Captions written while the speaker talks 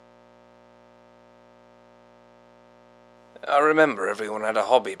I remember everyone had a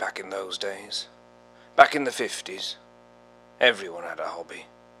hobby back in those days. Back in the 50s, everyone had a hobby.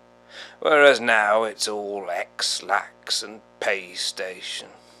 Whereas now it's all X-lax and pay station.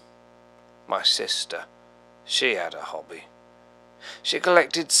 My sister, she had a hobby. She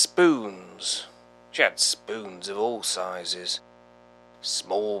collected spoons. She had spoons of all sizes.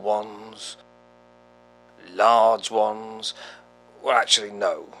 Small ones, large ones. Well, actually,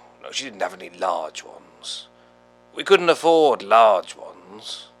 no, she didn't have any large ones. We couldn't afford large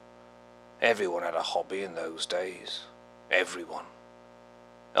ones. Everyone had a hobby in those days. Everyone.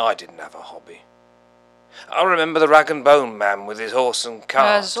 I didn't have a hobby. I remember the rag and bone man with his horse and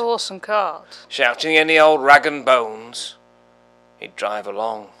cart. His horse and cart. Shouting any old rag and bones. He'd drive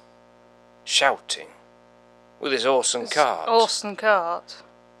along, shouting, with his horse and cart. Horse and cart.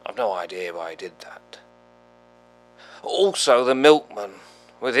 I've no idea why he did that. Also the milkman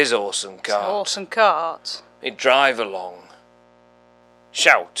with his horse and cart. Horse and cart. He'd drive along,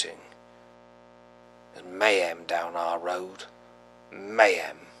 shouting. There's mayhem down our road.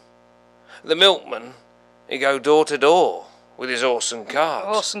 Mayhem. The milkman, he'd go door to door with his horse and cart.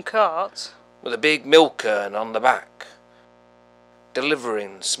 Horse and cart. With a big milk urn on the back,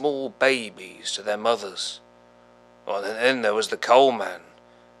 delivering small babies to their mothers. Well, then there was the coal man.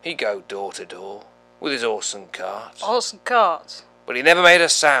 He'd go door to door with his horse and cart. Horse and cart. But he never made a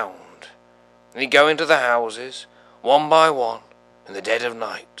sound. And he'd go into the houses, one by one, in the dead of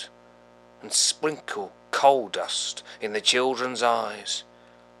night, and sprinkle coal dust in the children's eyes.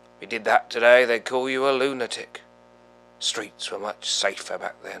 If you did that today, they'd call you a lunatic. Streets were much safer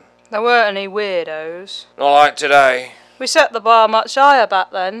back then. There weren't any weirdos. Not like today. We set the bar much higher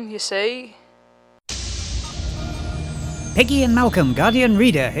back then, you see. Peggy and Malcolm, Guardian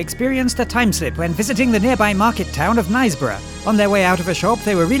Reader, experienced a time slip when visiting the nearby market town of Knaresborough. On their way out of a shop,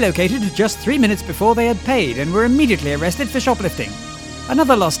 they were relocated just 3 minutes before they had paid and were immediately arrested for shoplifting.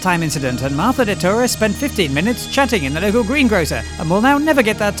 Another lost time incident, and Martha de Torres spent 15 minutes chatting in the local greengrocer and will now never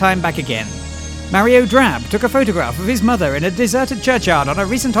get that time back again. Mario Drab took a photograph of his mother in a deserted churchyard on a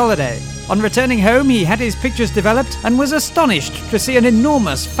recent holiday. On returning home, he had his pictures developed and was astonished to see an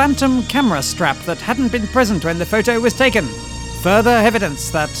enormous phantom camera strap that hadn't been present when the photo was taken. Further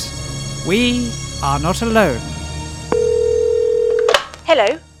evidence that we are not alone.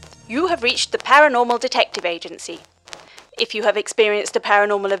 Hello, you have reached the Paranormal Detective Agency. If you have experienced a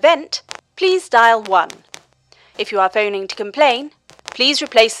paranormal event, please dial 1. If you are phoning to complain, please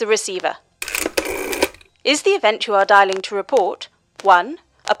replace the receiver. Is the event you are dialing to report 1.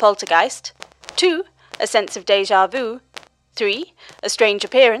 A poltergeist, 2. A sense of déjà vu, 3. A strange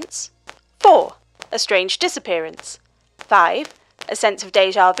appearance, 4. A strange disappearance, 5. A sense of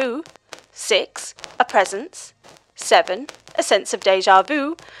déjà vu, 6. A presence, 7. A sense of déjà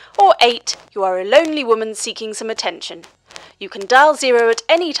vu, or 8. You are a lonely woman seeking some attention. You can dial 0 at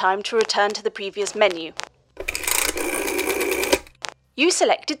any time to return to the previous menu. You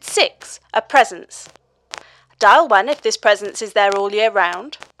selected 6. A presence. Dial 1 if this presence is there all year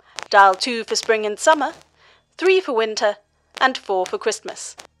round, dial 2 for spring and summer, 3 for winter, and 4 for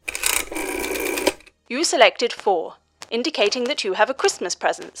Christmas. You selected 4, indicating that you have a Christmas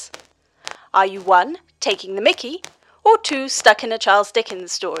presence. Are you 1, taking the mickey, or 2, stuck in a Charles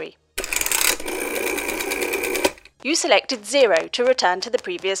Dickens story? You selected 0 to return to the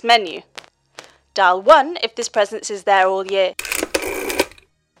previous menu. Dial 1 if this presence is there all year.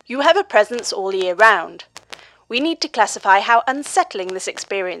 You have a presence all year round. We need to classify how unsettling this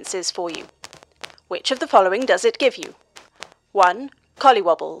experience is for you. Which of the following does it give you? 1.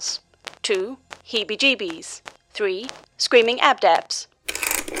 Collywobbles. 2. Heebie-jeebies. 3. Screaming abdabs.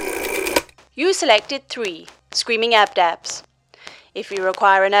 You selected 3. Screaming abdabs. If you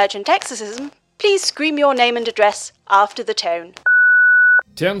require an urgent exorcism, please scream your name and address after the tone.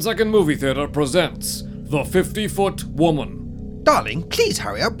 10-Second Movie Theatre presents The 50-Foot Woman. Darling, please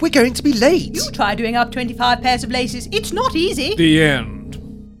hurry up. We're going to be late. You try doing up 25 pairs of laces. It's not easy. The end.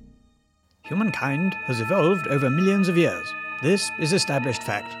 Humankind has evolved over millions of years. This is established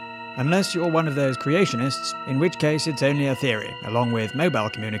fact. Unless you're one of those creationists, in which case it's only a theory, along with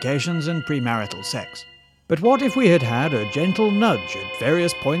mobile communications and premarital sex. But what if we had had a gentle nudge at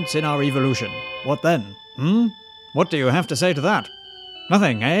various points in our evolution? What then? What do you have to say to that?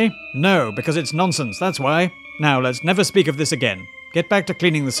 Nothing, eh? No, because it's nonsense, that's why. Now, let's never speak of this again. Get back to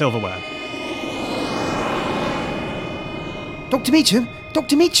cleaning the silverware. Dr. Meacham?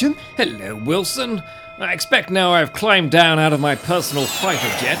 Dr. Meacham? Hello, Wilson. I expect now I've climbed down out of my personal fighter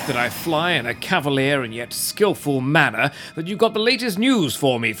jet that I fly in a cavalier and yet skillful manner that you've got the latest news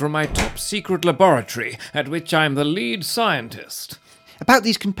for me from my top secret laboratory, at which I'm the lead scientist. About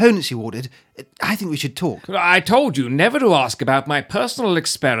these components you ordered, I think we should talk. I told you never to ask about my personal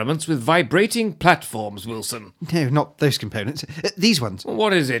experiments with vibrating platforms, Wilson. No, not those components. These ones.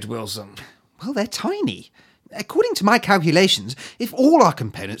 What is it, Wilson? Well, they're tiny. According to my calculations, if all our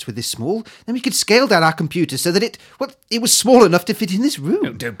components were this small, then we could scale down our computer so that it was small enough to fit in this room.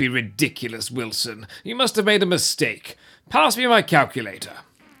 Oh, don't be ridiculous, Wilson. You must have made a mistake. Pass me my calculator.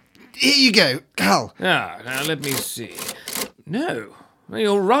 Here you go, Cal. Now let me see. No,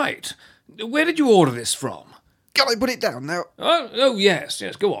 you're right. Where did you order this from? Can I put it down now? Oh yes,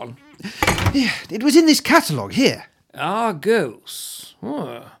 go on. Yeah, it was in this catalogue here. Argos.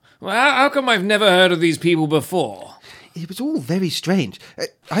 Oh. Well, how come I've never heard of these people before? It was all very strange.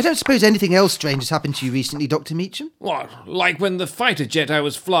 I don't suppose anything else strange has happened to you recently, Dr. Meacham? What, like when the fighter jet I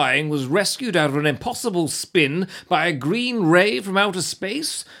was flying was rescued out of an impossible spin by a green ray from outer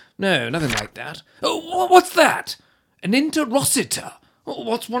space? No, nothing like that. Oh, what's that? An interrocitor?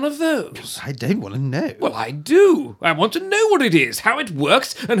 What's one of those? I don't want to know. Well, I do. I want to know what it is, how it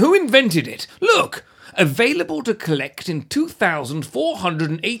works, and who invented it. Look! Available to collect in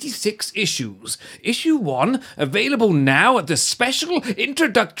 2,486 issues. Issue 1, available now at the special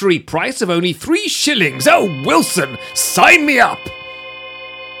introductory price of only 3 shillings. Oh, Wilson, sign me up!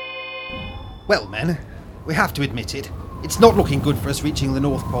 Well, men, we have to admit it. It's not looking good for us reaching the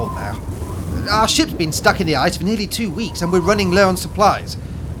North Pole now. Our ship's been stuck in the ice for nearly 2 weeks and we're running low on supplies.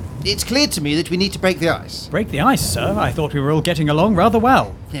 It's clear to me that we need to break the ice. Break the ice, sir? I thought we were all getting along rather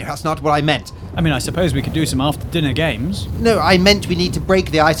well. No, that's not what I meant. I mean, I suppose we could do some after-dinner games. No, I meant we need to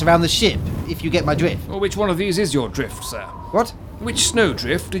break the ice around the ship, if you get my drift. Well, which one of these is your drift, sir? What? Which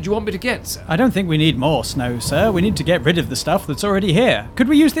snowdrift did you want me to get, sir? I don't think we need more snow, sir. We need to get rid of the stuff that's already here. Could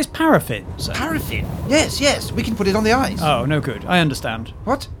we use this paraffin, sir? Paraffin? Yes, we can put it on the ice. Oh, no good. I understand.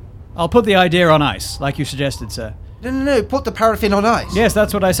 What? I'll put the idea on ice, like you suggested, sir. No, put the paraffin on ice. Yes,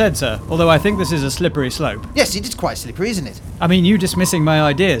 that's what I said, sir. Although I think this is a slippery slope. Yes, it is quite slippery, isn't it? I mean, you dismissing my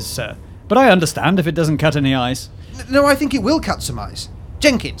ideas, sir. But I understand if it doesn't cut any ice. No, I think it will cut some ice.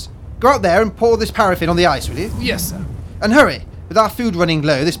 Jenkins, go out there and pour this paraffin on the ice, will you? Yes, sir. And hurry. With our food running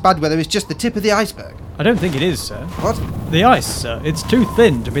low, this bad weather is just the tip of the iceberg. I don't think it is, sir. What? The ice, sir. It's too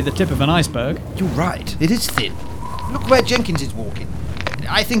thin to be the tip of an iceberg. You're right. It is thin. Look where Jenkins is walking.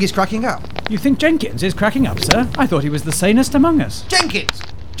 I think he's cracking up. You think Jenkins is cracking up, sir? I thought he was the sanest among us. Jenkins,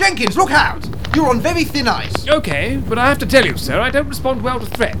 look out! You're on very thin ice. Okay, but I have to tell you, sir, I don't respond well to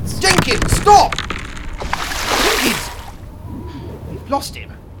threats. Jenkins, stop! Jenkins! We've lost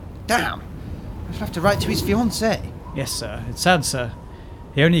him. Damn. I'll have to write to his fiancée. Yes, sir. It's sad, sir.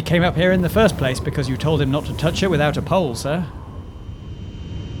 He only came up here in the first place because you told him not to touch her without a pole, sir.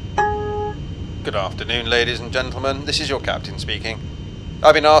 Good afternoon, ladies and gentlemen. This is your captain speaking.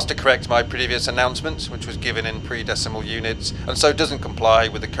 I've been asked to correct my previous announcement, which was given in pre-decimal units, and so doesn't comply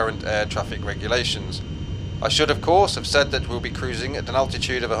with the current air traffic regulations. I should, of course, have said that we'll be cruising at an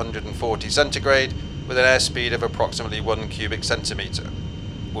altitude of 140 centigrade with an airspeed of approximately 1 cubic centimetre.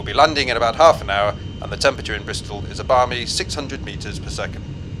 We'll be landing in about half an hour, and the temperature in Bristol is a balmy 600 metres per second.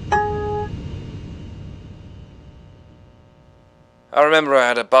 I remember I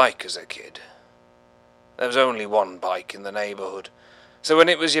had a bike as a kid. There was only one bike in the neighbourhood. So when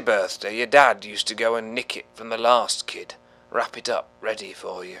it was your birthday, your dad used to go and nick it from the last kid, wrap it up, ready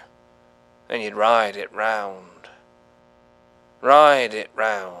for you. And you'd ride it round. Ride it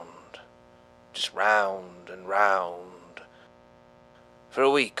round. Just round and round. For a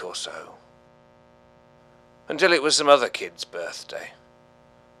week or so. Until it was some other kid's birthday.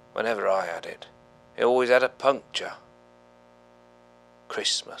 Whenever I had it, it always had a puncture.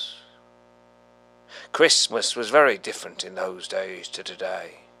 Christmas. Christmas was very different in those days to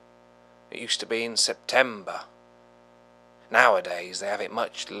today. It used to be in September. Nowadays they have it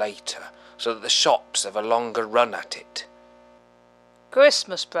much later, so that the shops have a longer run at it.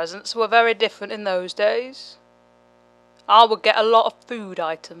 Christmas presents were very different in those days. I would get a lot of food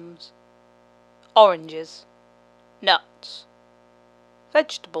items. Oranges, nuts,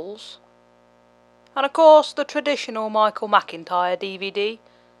 vegetables, and of course the traditional Michael McIntyre DVD.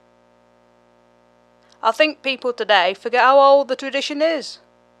 I think people today forget how old the tradition is.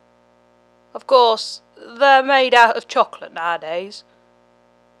 Of course, they're made out of chocolate nowadays.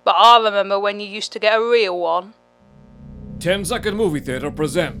 But I remember when you used to get a real one. 10-second movie theatre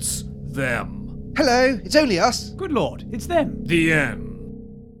presents Them. Hello, it's only us. Good lord, it's them. The end.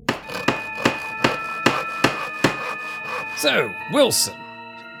 So, Wilson,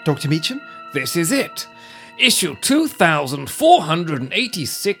 Dr. Meacham? this is it. Issue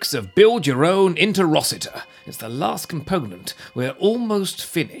 2486 of Build Your Own Interrocitor, It's the last component. We're almost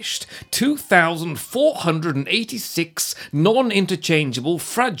finished. 2,486 non-interchangeable,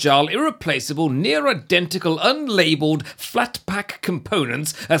 fragile, irreplaceable, near-identical, unlabeled, flat-pack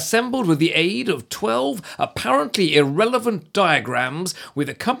components assembled with the aid of 12 apparently irrelevant diagrams with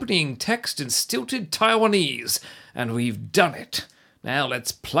accompanying text in stilted Taiwanese. And we've done it. Now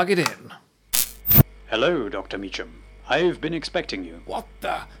let's plug it in. Hello, Dr. Meacham. I've been expecting you. What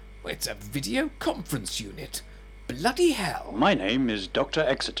the? It's a video conference unit. Bloody hell. My name is Dr.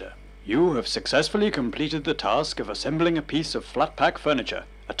 Exeter. You have successfully completed the task of assembling a piece of flat-pack furniture,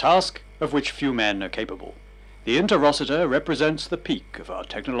 a task of which few men are capable. The Interrossiter represents the peak of our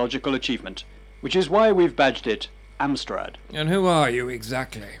technological achievement, which is why we've badged it Amstrad. And who are you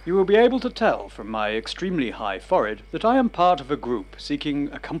exactly? You will be able to tell from my extremely high forehead that I am part of a group seeking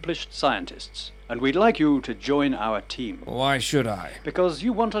accomplished scientists, and we'd like you to join our team. Why should I? Because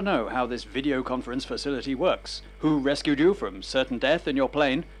you want to know how this video conference facility works, who rescued you from certain death in your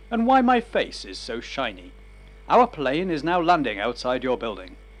plane, and why my face is so shiny. Our plane is now landing outside your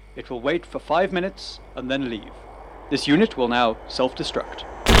building. It will wait for 5 minutes and then leave. This unit will now self-destruct.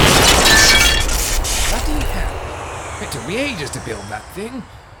 Bloody hell. It took me ages to build that thing.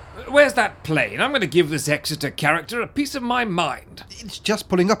 Where's that plane? I'm going to give this Exeter character a piece of my mind. It's just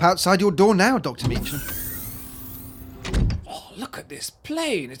pulling up outside your door now, Dr. Meacham. Oh, look at this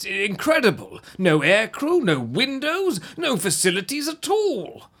plane. It's incredible. No aircrew, no windows, no facilities at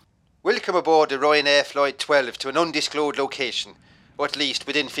all. Welcome aboard the Ryanair Flight 12 to an undisclosed location, or at least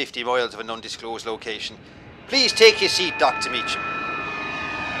within 50 miles of an undisclosed location. Please take your seat, Dr. Meacham.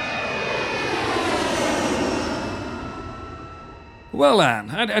 Well,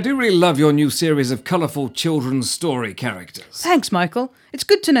 Anne, I do really love your new series of colourful children's story characters. Thanks, Michael. It's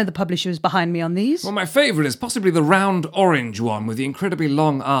good to know the publisher is behind me on these. Well, my favourite is possibly the round orange one with the incredibly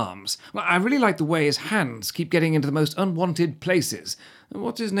long arms. Well, I really like the way his hands keep getting into the most unwanted places.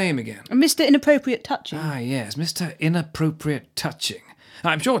 What's his name again? Mr. Inappropriate Touching. Ah, yes, Mr. Inappropriate Touching.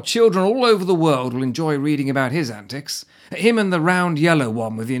 I'm sure children all over the world will enjoy reading about his antics. Him and the round yellow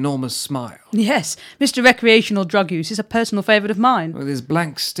one with the enormous smile. Yes, Mr. Recreational Drug Use is a personal favourite of mine. With his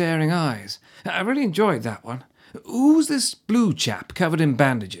blank staring eyes. I really enjoyed that one. Who's this blue chap covered in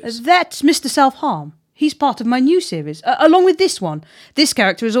bandages? That's Mr. Self-Harm. He's part of my new series, along with this one. This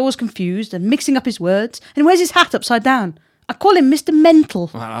character is always confused and mixing up his words and wears his hat upside down. I call him Mr.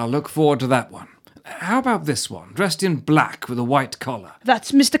 Mental. Well, I'll look forward to that one. How about this one, dressed in black with a white collar?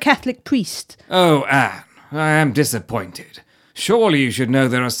 That's Mr. Catholic Priest. Oh, Anne, I am disappointed. Surely you should know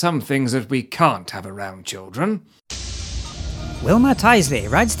there are some things that we can't have around children. Wilma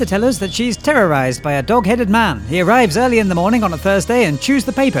Tisley writes to tell us that she's terrorised by a dog-headed man. He arrives early in the morning on a Thursday and chews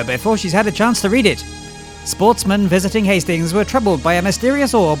the paper before she's had a chance to read it. Sportsmen visiting Hastings were troubled by a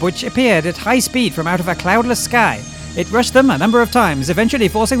mysterious orb which appeared at high speed from out of a cloudless sky. It rushed them a number of times, eventually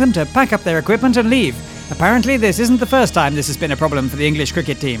forcing them to pack up their equipment and leave. Apparently this isn't the first time this has been a problem for the English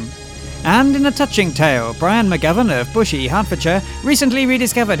cricket team. And in a touching tale, Brian McGovern of Bushy, Hertfordshire, recently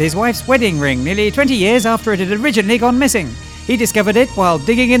rediscovered his wife's wedding ring nearly 20 years after it had originally gone missing. He discovered it while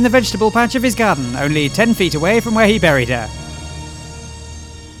digging in the vegetable patch of his garden, only 10 feet away from where he buried her.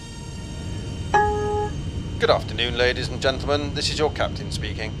 Good afternoon, ladies and gentlemen. This is your captain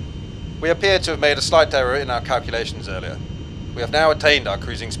speaking. We appear to have made a slight error in our calculations earlier. We have now attained our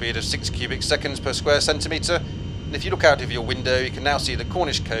cruising speed of 6 cubic seconds per square centimetre, and if you look out of your window you can now see the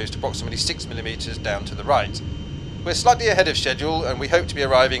Cornish coast approximately 6 millimetres down to the right. We're slightly ahead of schedule and we hope to be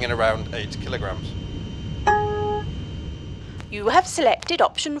arriving in around 8 kilograms. You have selected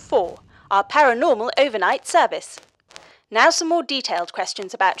option 4, our paranormal overnight service. Now some more detailed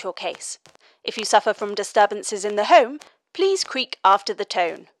questions about your case. If you suffer from disturbances in the home, please creak after the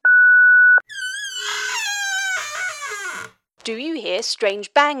tone. Do you hear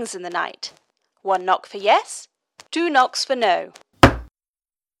strange bangs in the night? 1 knock for yes, 2 knocks for no.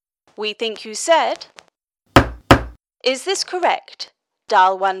 We think you said. Is this correct?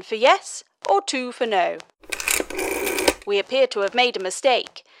 Dial 1 for yes or 2 for no. We appear to have made a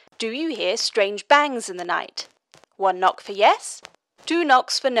mistake. Do you hear strange bangs in the night? 1 knock for yes, 2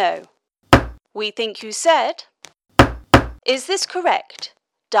 knocks for no. We think you said. Is this correct?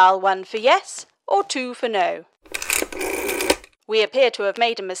 Dial 1 for yes or 2 for no. We appear to have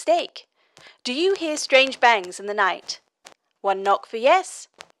made a mistake. Do you hear strange bangs in the night? 1 knock for yes,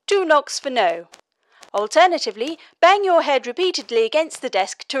 2 knocks for no. Alternatively, bang your head repeatedly against the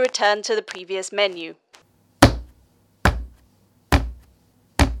desk to return to the previous menu.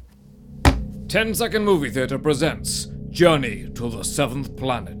 10-second Movie Theatre presents Journey to the Seventh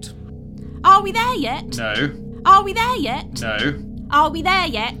Planet. Are we there yet? No. Are we there yet? No. Are we there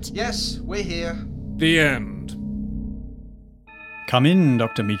yet? Yes, we're here. The end. Come in,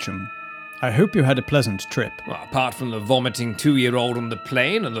 Dr. Meacham. I hope you had a pleasant trip. Well, apart from the vomiting 2-year-old on the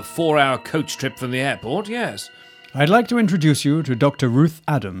plane and the 4-hour coach trip from the airport, yes. I'd like to introduce you to Dr. Ruth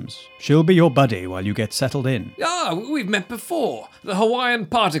Adams. She'll be your buddy while you get settled in. Ah, we've met before. The Hawaiian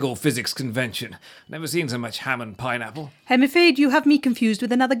Particle Physics Convention. Never seen so much ham and pineapple. I'm afraid you have me confused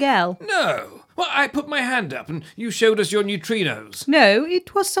with another gal. No. Well, I put my hand up and you showed us your neutrinos. No,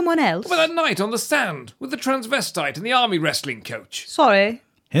 it was someone else. Well, that night on the sand with the transvestite and the army wrestling coach. Sorry.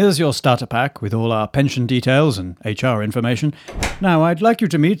 Here's your starter pack with all our pension details and HR information. Now, I'd like you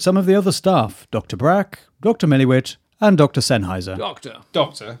to meet some of the other staff. Dr. Brack, Dr. Milliwit, and Dr. Sennheiser. Doctor.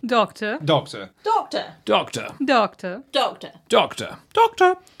 Doctor. Doctor. Doctor. Doctor. Doctor. Doctor.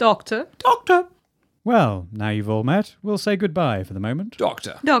 Doctor. Doctor. Doctor. Well, now you've all met, we'll say goodbye for the moment.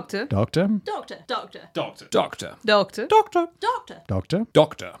 Doctor. Doctor. Doctor. Doctor. Doctor. Doctor. Doctor. Doctor. Doctor. Doctor.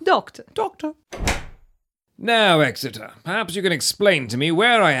 Doctor. Doctor. Doctor. Now, Exeter, perhaps you can explain to me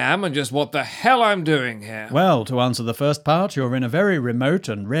where I am and just what the hell I'm doing here. Well, to answer the first part, you're in a very remote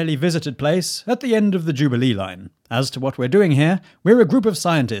and rarely visited place at the end of the Jubilee line. As to what we're doing here, we're a group of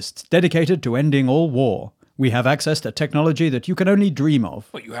scientists dedicated to ending all war. We have access to technology that you can only dream of.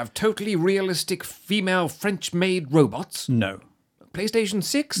 What, you have totally realistic female French-made robots? No. PlayStation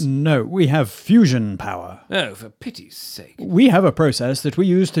 6? No, we have fusion power. Oh, for pity's sake. We have a process that we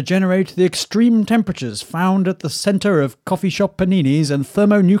use to generate the extreme temperatures found at the center of coffee shop paninis and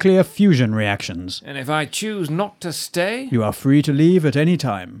thermonuclear fusion reactions. And if I choose not to stay? You are free to leave at any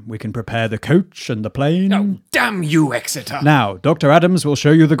time. We can prepare the coach and the plane. Oh, damn you, Exeter! Now, Dr. Adams will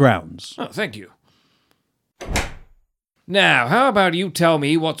show you the grounds. Oh, thank you. Now, how about you tell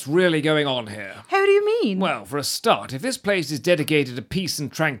me what's really going on here? How do you mean? Well, for a start, if this place is dedicated to peace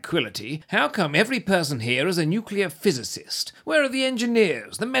and tranquility, how come every person here is a nuclear physicist? Where are the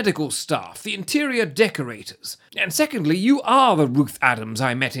engineers, the medical staff, the interior decorators? And secondly, you are the Ruth Adams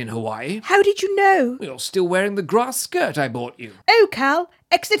I met in Hawaii. How did you know? You're still wearing the grass skirt I bought you. Oh, Cal,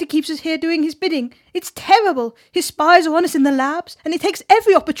 Exeter keeps us here doing his bidding. It's terrible. His spies are on us in the labs, and he takes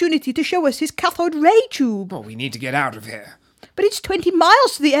every opportunity to show us his cathode ray tube. Well, we need to get out of here. But it's 20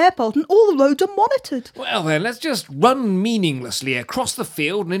 miles to the airport, and all the roads are monitored. Well then, let's just run meaninglessly across the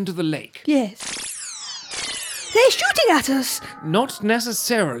field and into the lake. Yes. They're shooting at us. Not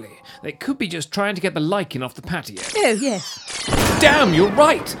necessarily. They could be just trying to get the lichen off the patio. Oh, yes. Damn, you're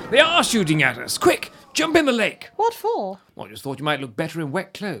right! They are shooting at us! Quick! Jump in the lake! What for? Well, I just thought you might look better in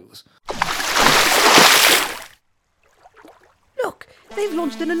wet clothes. Look, they've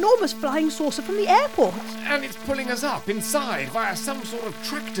launched an enormous flying saucer from the airport. And it's pulling us up inside via some sort of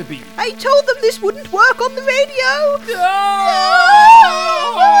tractor beam. I told them this wouldn't work on the radio.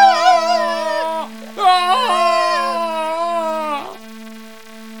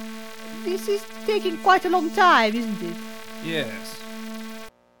 This is taking quite a long time, isn't it? Yes.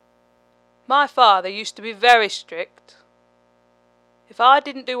 My father used to be very strict. If I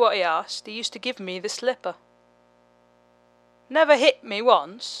didn't do what he asked, he used to give me the slipper. Never hit me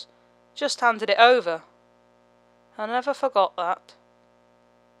once, just handed it over. I never forgot that.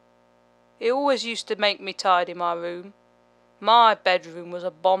 He always used to make me tidy my room. My bedroom was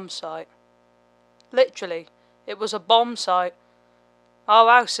a bomb site. Literally, it was a bomb site. Our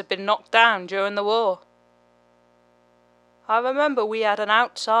house had been knocked down during the war. I remember we had an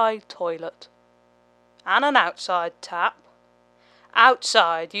outside toilet and an outside tap.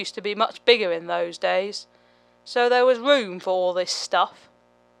 Outside used to be much bigger in those days, so there was room for all this stuff.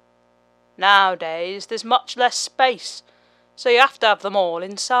 Nowadays there's much less space, so you have to have them all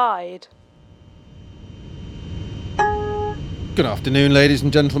inside. Good afternoon, ladies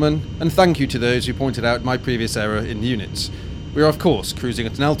and gentlemen, and thank you to those who pointed out my previous error in units. We are, of course, cruising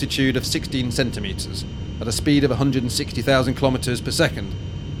at an altitude of 16 centimetres, at a speed of 160,000 kilometres per second.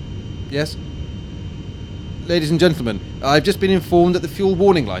 Yes? Ladies and gentlemen, I've just been informed that the fuel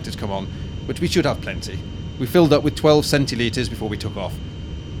warning light has come on, which we should have plenty. We filled up with 12 centilitres before we took off.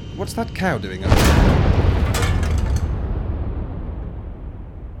 What's that cow doing up there?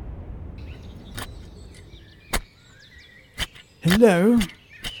 Hello?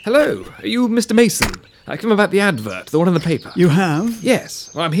 Hello, are you Mr. Mason? I come about the advert, the one in the paper. You have?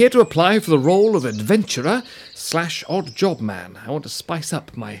 Yes, well, I'm here to apply for the role of adventurer / odd job man. I want to spice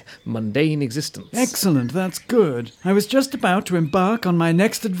up my mundane existence. Excellent, that's good. I was just about to embark on my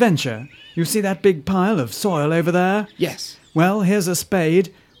next adventure. You see that big pile of soil over there? Yes. Well, here's a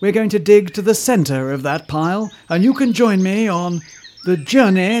spade. We're going to dig to the centre of that pile, and you can join me on the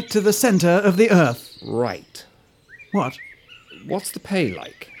journey to the centre of the earth. Right. What? What's the pay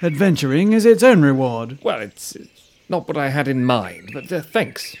like? Adventuring is its own reward. Well, it's not what I had in mind, but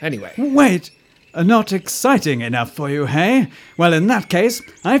thanks, anyway. Wait! Not exciting enough for you, hey? Well, in that case,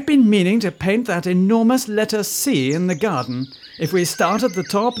 I've been meaning to paint that enormous letter C in the garden. If we start at the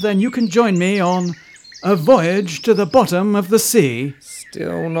top, then you can join me on A Voyage to the Bottom of the Sea.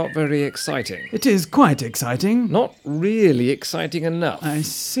 Still not very exciting. It is quite exciting. Not really exciting enough. I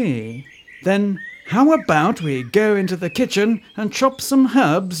see. Then how about we go into the kitchen and chop some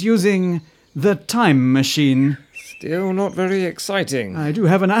herbs using the time machine? Still not very exciting. I do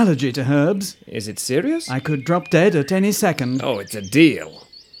have an allergy to herbs. Is it serious? I could drop dead at any second. Oh, it's a deal.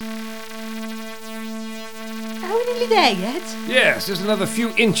 Are we nearly there yet? Yes, just another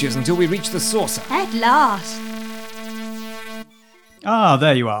few inches until we reach the saucer. At last. Ah,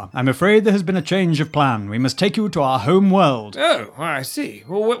 there you are. I'm afraid there has been a change of plan. We must take you to our home world. Oh, I see.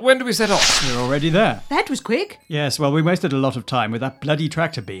 Well, when do we set off? You're already there. That was quick. Yes, well, we wasted a lot of time with that bloody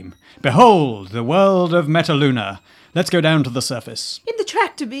tractor beam. Behold, the world of Metaluna. Let's go down to the surface. In the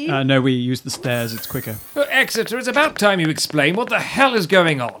tractor beam. No, we use the stairs. It's quicker. Exeter, it's about time you explain what the hell is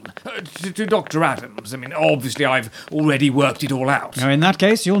going on. To Dr. Adams. I mean, obviously I've already worked it all out. Now, in that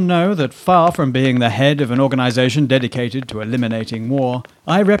case, you'll know that far from being the head of an organization dedicated to eliminating war,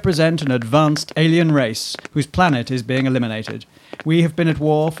 I represent an advanced alien race whose planet is being eliminated. We have been at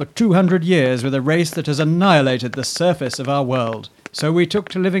war for 200 years with a race that has annihilated the surface of our world. So we took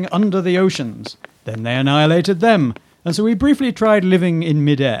to living under the oceans. Then they annihilated them, and so we briefly tried living in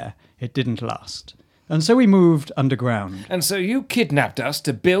midair. It didn't last. And so we moved underground. And so you kidnapped us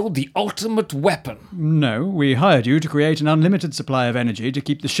to build the ultimate weapon. No, we hired you to create an unlimited supply of energy to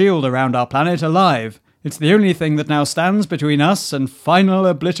keep the shield around our planet alive. It's the only thing that now stands between us and final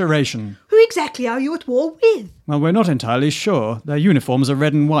obliteration. Who exactly are you at war with? Well, we're not entirely sure. Their uniforms are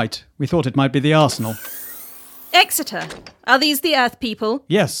red and white. We thought it might be the Arsenal. Exeter, are these the Earth people?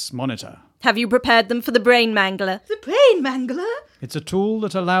 Yes, Monitor. Have you prepared them for the Brain Mangler? The Brain Mangler? It's a tool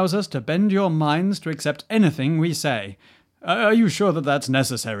that allows us to bend your minds to accept anything we say. Are you sure that that's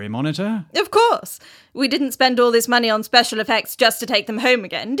necessary, Monitor? Of course. We didn't spend all this money on special effects just to take them home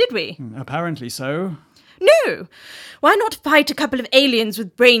again, did we? Apparently so. No. Why not fight a couple of aliens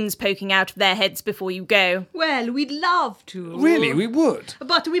with brains poking out of their heads before you go? Well, we'd love to. Really, we would.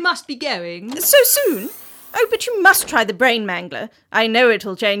 But we must be going. So soon? Oh, but you must try the Brain Mangler. I know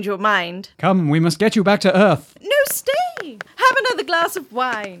it'll change your mind. Come, we must get you back to Earth. No, stay. Have another glass of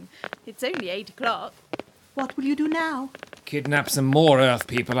wine. It's only 8 o'clock. What will you do now? Kidnap some more Earth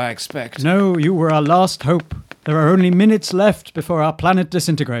people, I expect. No, you were our last hope. There are only minutes left before our planet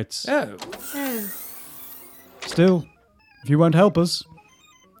disintegrates. Oh. Still, if you won't help us,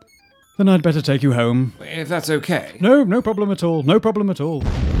 then I'd better take you home. If that's okay. No problem at all. No problem at all.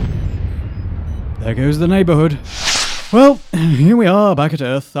 There goes the neighbourhood. Well, here we are, back at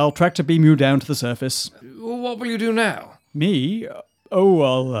Earth. I'll tractor beam you down to the surface. What will you do now? Me?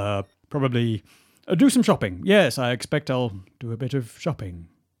 I'll probably do some shopping. Yes, I expect I'll do a bit of shopping.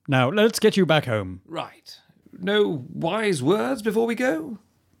 Now, let's get you back home. Right. No wise words before we go?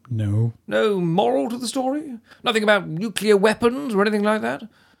 No. No moral to the story? Nothing about nuclear weapons or anything like that?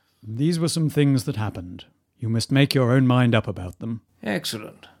 These were some things that happened. You must make your own mind up about them.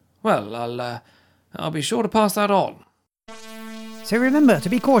 Excellent. Well, I'll be sure to pass that on. So remember to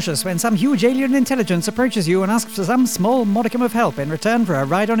be cautious when some huge alien intelligence approaches you and asks for some small modicum of help in return for a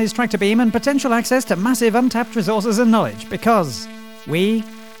ride on his tractor beam and potential access to massive untapped resources and knowledge, because we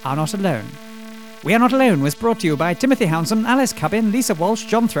are not alone. We Are Not Alone was brought to you by Timothy Hounsom, Alice Cubbin, Lisa Walsh,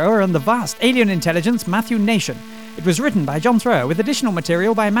 John Thrower, and the vast alien intelligence Matthew Nation. It was written by John Thrower with additional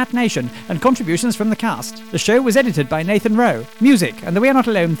material by Matt Nation and contributions from the cast. The show was edited by Nathan Rowe. Music and the We Are Not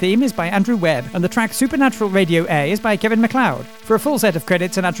Alone theme is by Andrew Webb, and the track Supernatural Radio A is by Kevin MacLeod. For a full set of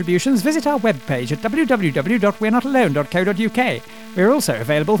credits and attributions, visit our webpage at www.wearenotalone.co.uk. We're also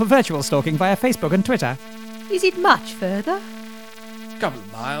available for virtual stalking via Facebook and Twitter. Is it much further? Couple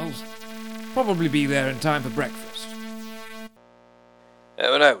of miles. Probably be there in time for breakfast.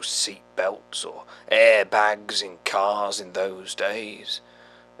 There were no seat belts or airbags in cars in those days.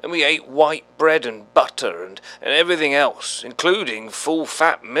 And we ate white bread and butter and everything else, including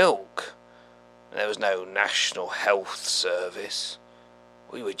full-fat milk. There was no National Health Service.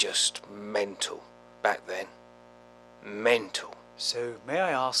 We were just mental back then. Mental. So, may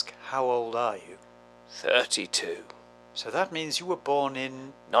I ask, how old are you? 32. So that means you were born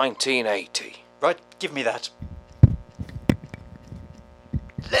in... 1980. Right, give me that.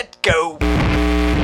 Let go!